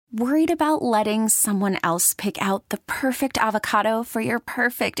Worried about letting someone else pick out the perfect avocado for your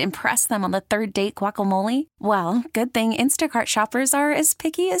perfect impress them on the third date guacamole? Well, good thing Instacart shoppers are as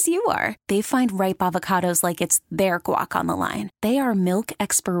picky as you are. They find ripe avocados like it's their guac on the line. They are milk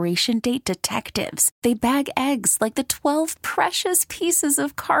expiration date detectives. They bag eggs like the 12 precious pieces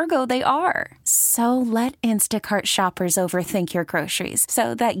of cargo they are. So let Instacart shoppers overthink your groceries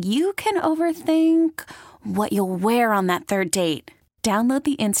so that you can overthink what you'll wear on that third date. Download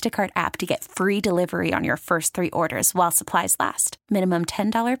the Instacart app to get free delivery on your first 3 orders while supplies last. Minimum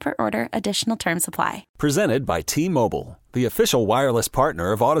 $10 per order. Additional terms apply. Presented by T-Mobile, the official wireless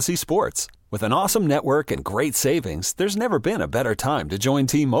partner of Odyssey Sports. With an awesome network and great savings, there's never been a better time to join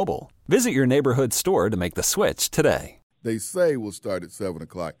T-Mobile. Visit your neighborhood store to make the switch today. They say we'll start at 7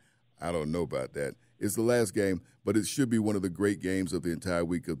 o'clock. I don't know about that. It's the last game, but it should be one of the great games of the entire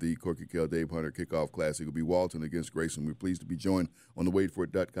week of the Corky Kell Dave Hunter Kickoff Classic. It'll be Walton against Grayson. We're pleased to be joined on the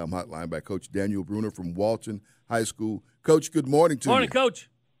waitforit.com hotline by Coach Daniel Brunner from Walton High School. Coach, good morning to you. Morning,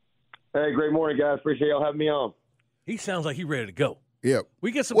 Coach. Hey, great morning, guys. Appreciate y'all having me on. He sounds like he's ready to go. Yeah.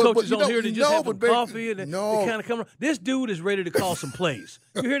 We get some coaches on here that just have some coffee and they kind of come around. This dude is ready to call some plays.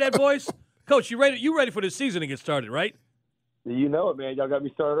 You hear that, boys? Coach, you ready for this season to get started, right? You know it, man. Y'all got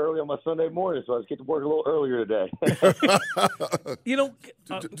me started early on my Sunday morning, so I just get to work a little earlier today.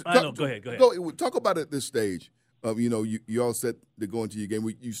 I know. Go ahead. Talk about it at this stage. You all set to go into your game.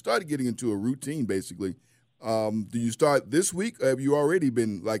 You started getting into a routine, basically. Do you start this week, or have you already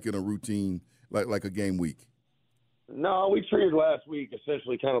been like in a routine, like a game week? No, we treated last week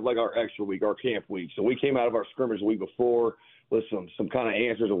essentially kind of like our extra week, our camp week. So we came out of our scrimmage the week before with some kind of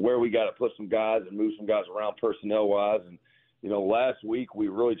answers of where we got to put some guys and move some guys around personnel-wise. And last week we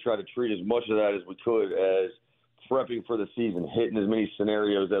really tried to treat as much of that as we could as prepping for the season, hitting as many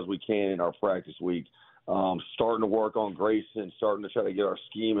scenarios as we can in our practice week, starting to work on Grayson, starting to try to get our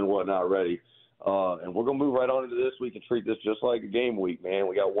scheme and whatnot ready. And we're going to move right on into this week and treat this just like a game week, man.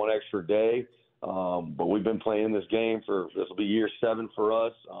 We got one extra day, but we've been playing this game this will be year 7 for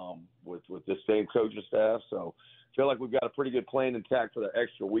us with this same coaching staff. So I feel like we've got a pretty good plan intact for the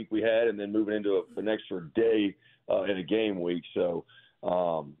extra week we had and then moving into an extra day in a game week. So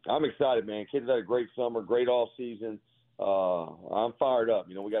I'm excited, man. Kids had a great summer, great off season. I'm fired up.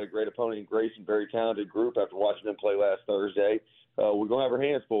 We got a great opponent in Grayson, very talented group after watching them play last Thursday. We're going to have our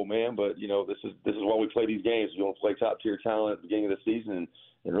hands full, man, but, this is why we play these games. You want to play top-tier talent at the beginning of the season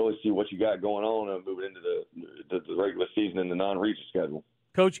and really see what you got going on and moving into the regular season and the non-region schedule.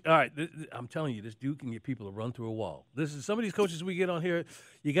 Coach, all right, I'm telling you, this dude can get people to run through a wall. This is some of these coaches we get on here.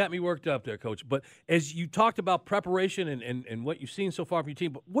 You got me worked up there, Coach. But as you talked about preparation and what you've seen so far from your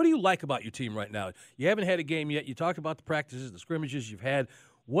team, what do you like about your team right now? You haven't had a game yet. You talked about the practices, the scrimmages you've had.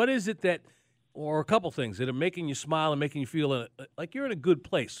 What is it or a couple things that are making you smile and making you feel like you're in a good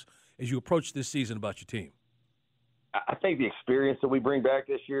place as you approach this season about your team? I think the experience that we bring back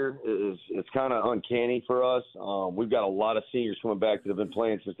this year it's kind of uncanny for us. We've got a lot of seniors coming back that have been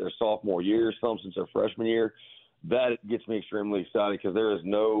playing since their sophomore year, some since their freshman year. That gets me extremely excited because there's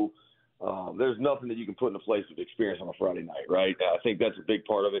nothing that you can put into place with experience on a Friday night, right? I think that's a big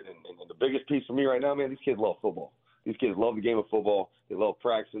part of it. And the biggest piece for me right now, man, these kids love football. These kids love the game of football. They love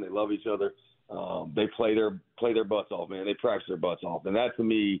practicing. They love each other. They play their butts off, man. They practice their butts off. And that, to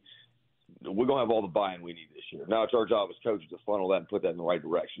me, we're going to have all the buy-in we need this year. Now it's our job as coaches to funnel that and put that in the right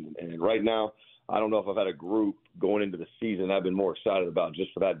direction. And right now, I don't know if I've had a group going into the season I've been more excited about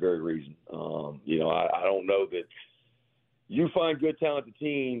just for that very reason. I don't know that you find good, talented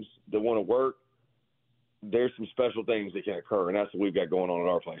teams that want to work. There's some special things that can occur, and that's what we've got going on in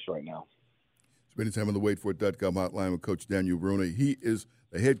our place right now. Spending time on the waitforit.com hotline with Coach Daniel Brunner. He is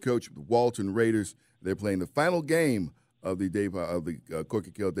the head coach of the Walton Raiders. They're playing the final game of the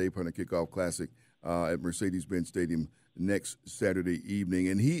Corky Kell Dave Hunter Kickoff Classic at Mercedes-Benz Stadium next Saturday evening.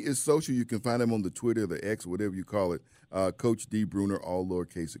 And he is social. You can find him on the Twitter, the X, whatever you call it. Coach D. Brunner, all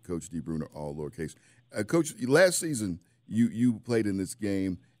lowercase, at Coach D. Brunner, all lowercase. Coach, last season you played in this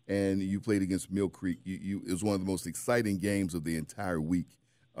game, and you played against Mill Creek. It was one of the most exciting games of the entire week.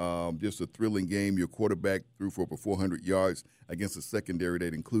 Just a thrilling game. Your quarterback threw for over 400 yards against a secondary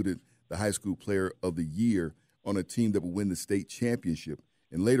that included the high school player of the year on a team that would win the state championship.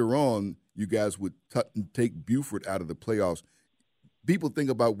 And later on, you guys would take Buford out of the playoffs. People think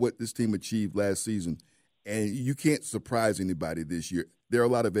about what this team achieved last season, and you can't surprise anybody this year. There are a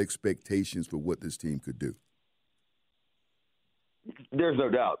lot of expectations for what this team could do. There's no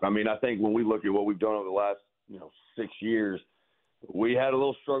doubt. I mean, I think when we look at what we've done over the last 6 years, we had a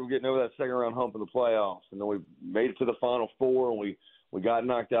little struggle getting over that second-round hump in the playoffs, and then we made it to the Final Four, and we We got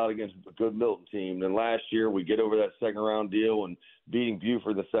knocked out against a good Milton team. Then last year we get over that second-round deal and beating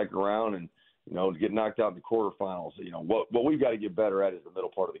Buford the second round and, to get knocked out in the quarterfinals. What we've got to get better at is the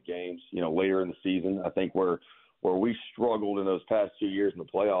middle part of the games, later in the season. I think where we struggled in those past 2 years in the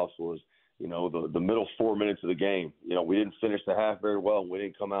playoffs was, the middle 4 minutes of the game. We didn't finish the half very well, and we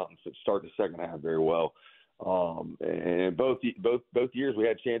didn't come out and start the second half very well. And both years we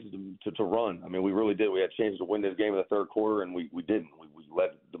had chances to run. I mean, we really did. We had chances to win this game in the third quarter, and we didn't. We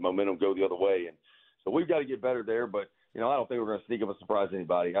let the momentum go the other way. And so we've got to get better there. But, I don't think we're going to sneak up and surprise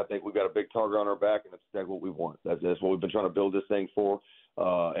anybody. I think we've got a big target on our back, and that's exactly what we want. That's what we've been trying to build this thing for.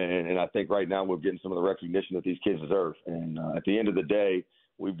 And I think right now we're getting some of the recognition that these kids deserve. And at the end of the day,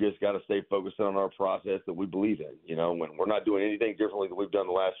 we've just got to stay focused on our process that we believe in. When we're not doing anything differently than we've done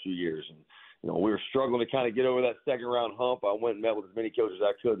the last few years. And, we were struggling to kind of get over that second-round hump. I went and met with as many coaches as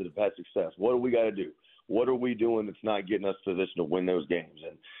I could that have had success. What do we got to do? What are we doing that's not getting us in position to win those games?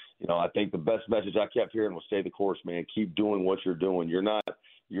 And, I think the best message I kept hearing was stay the course, man. Keep doing what you're doing. You're not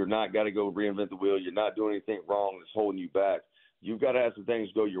got to go reinvent the wheel. You're not doing anything wrong that's holding you back. You've got to have some things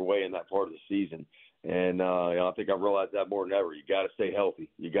go your way in that part of the season. And I think I realized that more than ever. You got to stay healthy.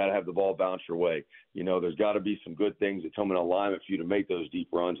 You got to have the ball bounce your way. There's got to be some good things that come in alignment for you to make those deep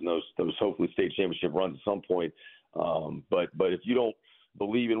runs and those hopefully state championship runs at some point. But if you don't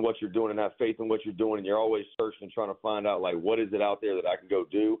believe in what you're doing and have faith in what you're doing, and you're always searching and trying to find out like what is it out there that I can go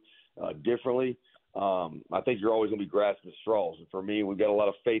do differently, I think you're always going to be grasping at straws. And for me, we've got a lot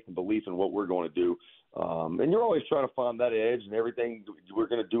of faith and belief in what we're going to do. And you're always trying to find that edge, and everything we're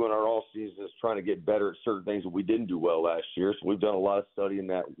going to do in our off season is trying to get better at certain things that we didn't do well last year. So we've done a lot of study in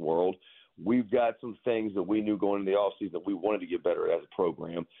that world. We've got some things that we knew going into the off season that we wanted to get better at as a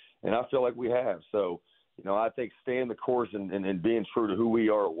program, and I feel like we have. So, I think staying the course and being true to who we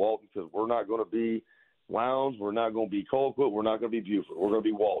are at Walton, because we're not going to be Lowndes, we're not going to be Colquitt, we're not going to be Buford. We're going to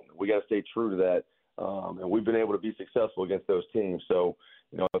be Walton. We got to stay true to that, and we've been able to be successful against those teams. So,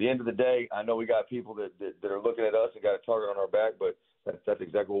 at the end of the day, I know we got people that are looking at us and got a target on our back, but that's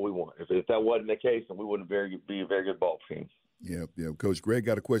exactly what we want. If that wasn't the case, then we wouldn't be a very good ball team. Yeah. Coach Greg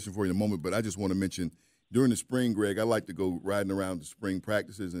got a question for you in a moment, but I just want to mention during the spring, Greg, I like to go riding around the spring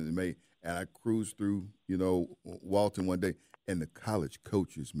practices and I cruised through, Walton one day, and the college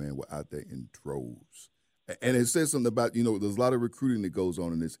coaches, man, were out there in droves. And it says something about, there's a lot of recruiting that goes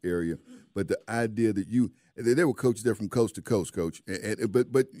on in this area, but the idea that there were coaches there from coast to coast, Coach.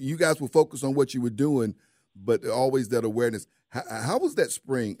 But you guys were focused on what you were doing, but always that awareness. How was that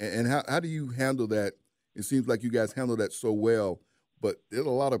spring, and how do you handle that? It seems like you guys handle that so well, but there's a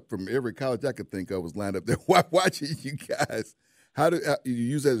lot from every college I could think of was lined up there watching you guys. How do you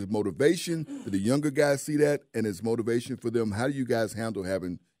use that as motivation? Do the younger guys see that and as motivation for them? How do you guys handle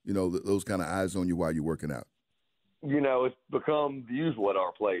having, those kind of eyes on you while you're working out? It's become the usual at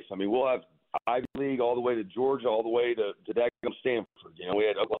our place. I mean, we'll have Ivy League all the way to Georgia, all the way to Stanford. We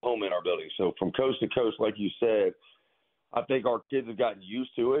had Oklahoma in our building. So from coast to coast, like you said, I think our kids have gotten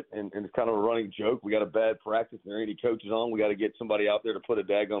used to it, and it's kind of a running joke. We got a bad practice, and there ain't any coaches on. We got to get somebody out there to put a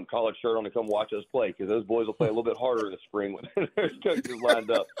daggum collared shirt on to come watch us play, because those boys will play a little bit harder in the spring when there's coaches lined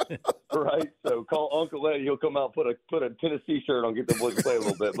up, right? So call Uncle Eddie. He'll come out and put a Tennessee shirt on, get the boys to play a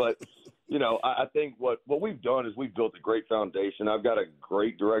little bit. But, I think what we've done is we've built a great foundation. I've got a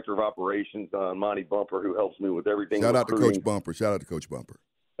great director of operations, Monty Bumper, who helps me with everything. Shout out to Coach Bumper.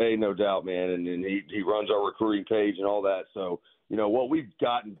 Hey, no doubt, man. And he runs our recruiting page and all that. So, what we've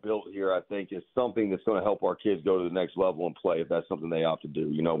gotten built here, I think, is something that's going to help our kids go to the next level and play if that's something they opt to do.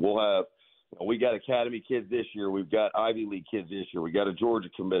 We got Academy kids this year. We've got Ivy League kids this year. We got a Georgia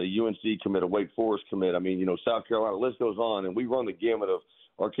commit, a UNC commit, a Wake Forest commit. I mean, South Carolina, the list goes on. And we run the gamut of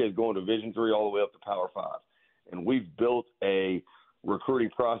our kids going to Division III all the way up to Power 5. And we've built a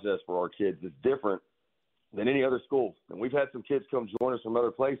recruiting process for our kids that's different than any other school. And we've had some kids come join us from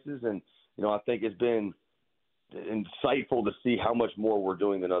other places, and, I think it's been insightful to see how much more we're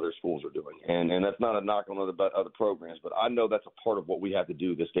doing than other schools are doing. And that's not a knock on other programs, but I know that's a part of what we have to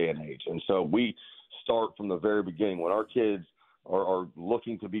do this day and age. And so we start from the very beginning. When our kids are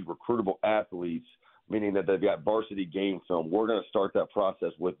looking to be recruitable athletes, meaning that they've got varsity game film, we're going to start that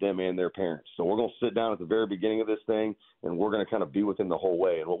process with them and their parents. So we're going to sit down at the very beginning of this thing, and we're going to kind of be with them the whole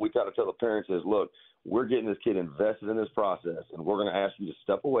way. And what we kind of tell the parents is, look, we're getting this kid invested in this process, and we're going to ask you to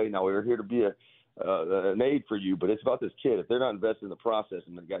step away. Now, we're here to be an aid for you, but it's about this kid. If they're not invested in the process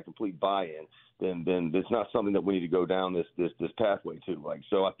and they've got complete buy-in, then it's not something that we need to go down this pathway to.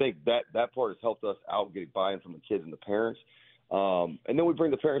 So I think that part has helped us out get buy-in from the kids and the parents. And then we bring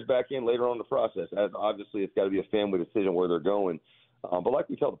the parents back in later on in the process. As obviously, it's got to be a family decision where they're going. But like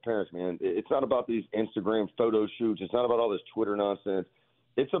we tell the parents, man, it's not about these Instagram photo shoots. It's not about all this Twitter nonsense.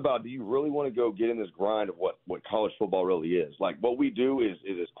 It's about, do you really want to go get in this grind of what college football really is? Like, what we do is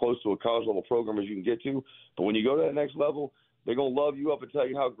as close to a college level program as you can get to. But when you go to that next level, they're going to love you up and tell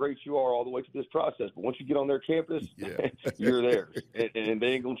you how great you are all the way to this process. But once you get on their campus, you're there. And they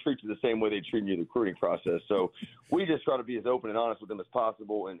ain't going to treat you the same way they treat you in the recruiting process. So we just try to be as open and honest with them as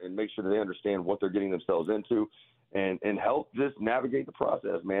possible and make sure that they understand what they're getting themselves into and help just navigate the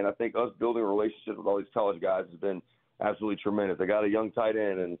process, man. I think us building a relationship with all these college guys has been absolutely tremendous. I got a young tight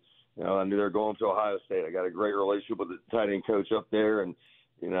end, and I knew they were going to Ohio State. I got a great relationship with the tight end coach up there, and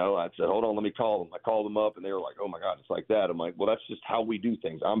I said, hold on, let me call them. I called them up, and they were like, oh, my God, it's like that. I'm like, well, that's just how we do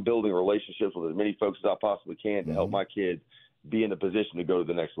things. I'm building relationships with as many folks as I possibly can to help my kids be in the position to go to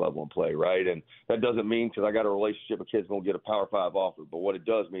the next level and play, right? And that doesn't mean because I got a relationship, a kid's going to get a Power 5 offer. But what it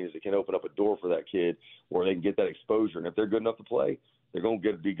does mean is it can open up a door for that kid where they can get that exposure. And if they're good enough to play, they're going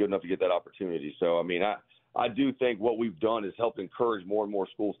to be good enough to get that opportunity. So, I mean, I do think what we've done is helped encourage more and more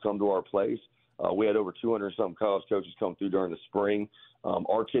schools come to our place. We had over 200-something college coaches come through during the spring.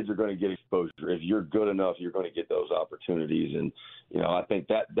 Our kids are going to get exposure. If you're good enough, you're going to get those opportunities. And, I think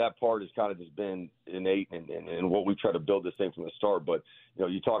that part has kind of just been innate and what we try to build this thing from the start. But,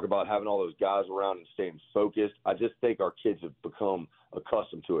 you talk about having all those guys around and staying focused. I just think our kids have become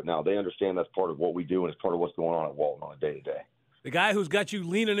accustomed to it now. They understand that's part of what we do and it's part of what's going on at Walton on a day-to-day. The guy who's got you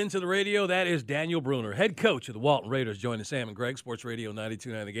leaning into the radio, that is Daniel Brunner, head coach of the Walton Raiders, joining Sam and Greg, Sports Radio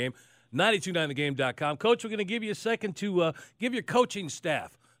 92.9 The Game, 92.9thegame.com. Coach, we're going to give you a second to give your coaching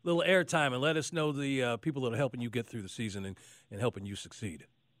staff a little airtime and let us know the people that are helping you get through the season and helping you succeed.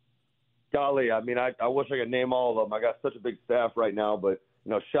 Golly, I mean, I wish I could name all of them. I got such a big staff right now, but,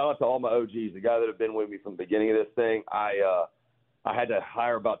 shout out to all my OGs, the guys that have been with me from the beginning of this thing. I had to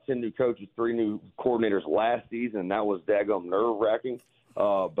hire about 10 new coaches, 3 new coordinators last season, and that was daggum nerve-wracking.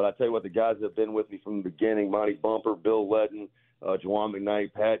 But I tell you what, the guys that have been with me from the beginning, Monty Bumper, Bill Ledden, Juwan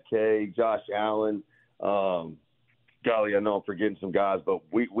McKnight, Pat Kay, Josh Allen. Golly, I know I'm forgetting some guys, but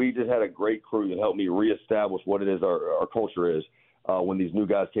we just had a great crew that helped me reestablish what it is our culture is when these new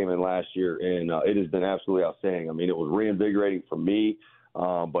guys came in last year, and it has been absolutely outstanding. I mean, it was reinvigorating for me.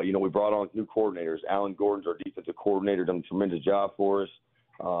 But, we brought on new coordinators. Alan Gordon's our defensive coordinator, done a tremendous job for us.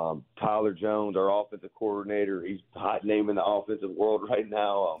 Tyler Jones, our offensive coordinator, he's a hot name in the offensive world right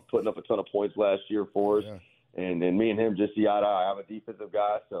now, putting up a ton of points last year for us. Yeah. And me and him just see eye to eye. I'm a defensive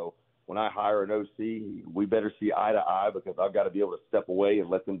guy, so when I hire an OC, we better see eye to eye because I've got to be able to step away and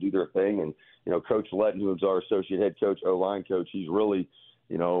let them do their thing. And, Coach Letton, who's our associate head coach, O-line coach, he's really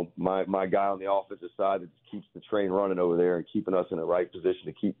 – my guy on the offensive side that keeps the train running over there and keeping us in the right position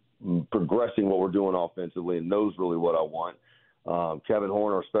to keep progressing what we're doing offensively and knows really what I want. Kevin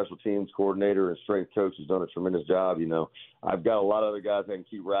Horn, our special teams coordinator and strength coach, has done a tremendous job. I've got a lot of other guys I can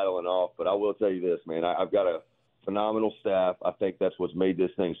keep rattling off, but I will tell you this, man, I've got a phenomenal staff. I think that's what's made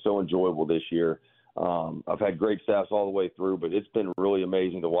this thing so enjoyable this year. I've had great staffs all the way through, but it's been really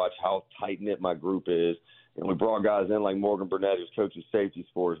amazing to watch how tight-knit my group is. And we brought guys in like Morgan Burnett, who's coaching safeties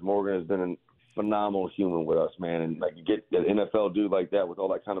for us. Morgan has been a phenomenal human with us, man. And like you get an NFL dude like that with all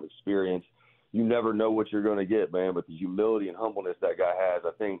that kind of experience, you never know what you're going to get, man. But the humility and humbleness that guy has,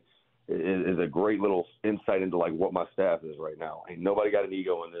 I think, is a great little insight into like what my staff is right now. Ain't nobody got an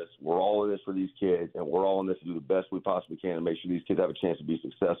ego in this. We're all in this for these kids, and we're all in this to do the best we possibly can to make sure these kids have a chance to be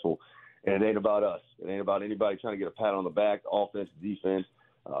successful. And it ain't about us. It ain't about anybody trying to get a pat on the back, offense, defense.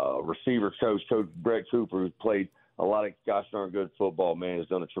 Receiver coach Brett Cooper, who's played a lot of gosh darn good football, man, has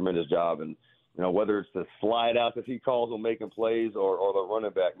done a tremendous job. And, whether it's the slide out that he calls on making plays or the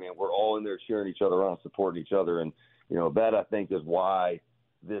running back, man, we're all in there cheering each other on, supporting each other. And, that I think is why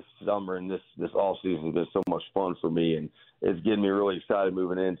this summer and this offseason has been so much fun for me. And it's getting me really excited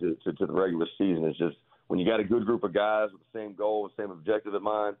moving into the regular season. It's just when you got a good group of guys with the same goal, the same objective in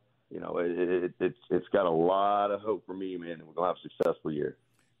mind, it's got a lot of hope for me, man, and we're going to have a successful year.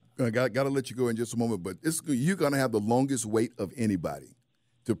 Got to let you go in just a moment, but you're going to have the longest wait of anybody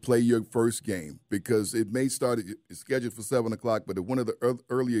to play your first game because it may start it's scheduled for 7 o'clock, but if one of the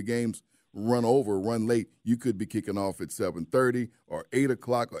earlier games run late, you could be kicking off at 7:30 or 8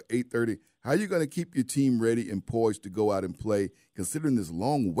 o'clock or 8:30. How are you going to keep your team ready and poised to go out and play considering this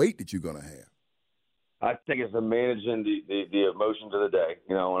long wait that you're going to have? I think it's managing the emotions of the day.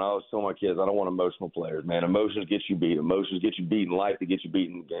 When I was telling my kids, I don't want emotional players, man. Emotions get you beat. Emotions get you beat in life. They get you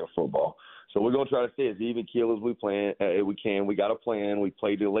beat in the game of football. So we're going to try to stay as even keel as we can. We got a plan. We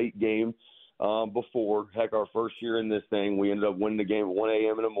played a late game before. Heck, our first year in this thing, we ended up winning the game at 1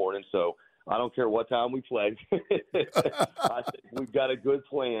 a.m. in the morning. So I don't care what time we play. I think we've got a good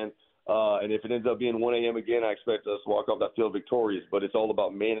plan. And if it ends up being 1 a.m. again, I expect us to walk off that field victorious. But it's all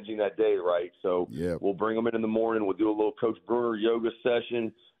about managing that day, right? So we'll bring them in the morning. We'll do a little Coach Brunner yoga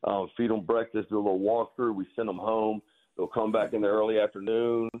session, feed them breakfast, do a little walkthrough. We send them home. They'll come back in the early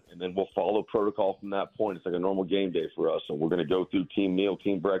afternoon, and then we'll follow protocol from that point. It's like a normal game day for us. So we're going to go through team meal,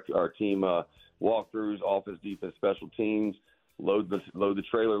 team breakfast, our team walkthroughs, offense, defense, special teams, load the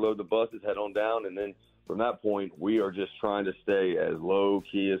trailer, load the buses, head on down, and then from that point, we are just trying to stay as low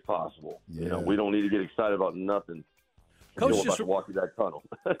key as possible. Yeah. You know, we don't need to get excited about nothing. Coach just walk through that tunnel.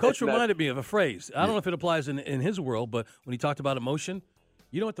 Coach reminded me of a phrase. I don't know if it applies in his world, but when he talked about emotion,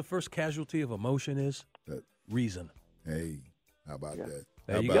 you know what the first casualty of emotion is? Reason. Hey, how about that?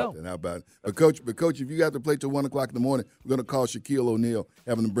 There you go. How about it? But Coach, if you got to play till 1 o'clock in the morning, we're going to call Shaquille O'Neal,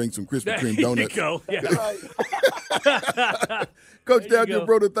 having him bring some Krispy Kreme donuts. There you go. Yeah. Coach Daniel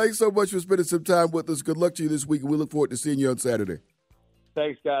Brunner, thanks so much for spending some time with us. Good luck to you this week, and we look forward to seeing you on Saturday.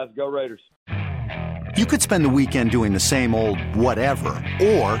 Thanks, guys. Go Raiders. You could spend the weekend doing the same old whatever,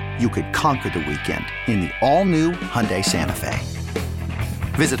 or you could conquer the weekend in the all-new Hyundai Santa Fe.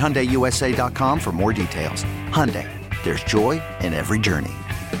 Visit HyundaiUSA.com for more details. Hyundai, there's joy in every journey.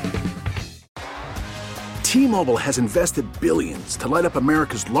 T-Mobile has invested billions to light up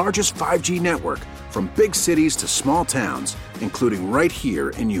America's largest 5G network, from big cities to small towns, including right here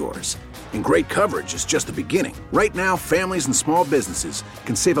in yours. And great coverage is just the beginning. Right now, families and small businesses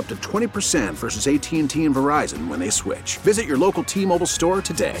can save up to 20% versus AT&T and Verizon when they switch. Visit your local T-Mobile store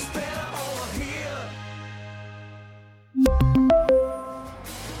today.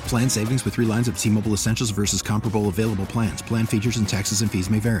 Plan savings with 3 lines of T-Mobile Essentials versus comparable available plans. Plan features and taxes and fees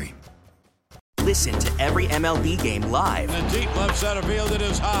may vary. Listen to every MLB game live. In the deep left center field, it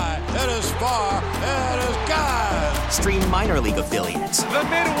is high, it is far, it is gone. Stream minor league affiliates. The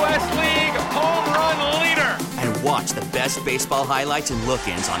Midwest League home run leader. And watch the best baseball highlights and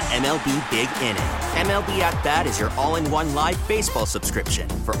look-ins on MLB Big Inning. MLB At Bat is your all-in-one live baseball subscription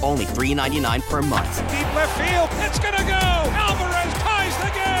for only $3.99 per month. Deep left field, it's gonna go. Alvarez ties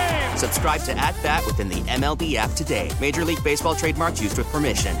the game. Subscribe to At Bat within the MLB app today. Major League Baseball trademarks used with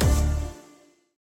permission.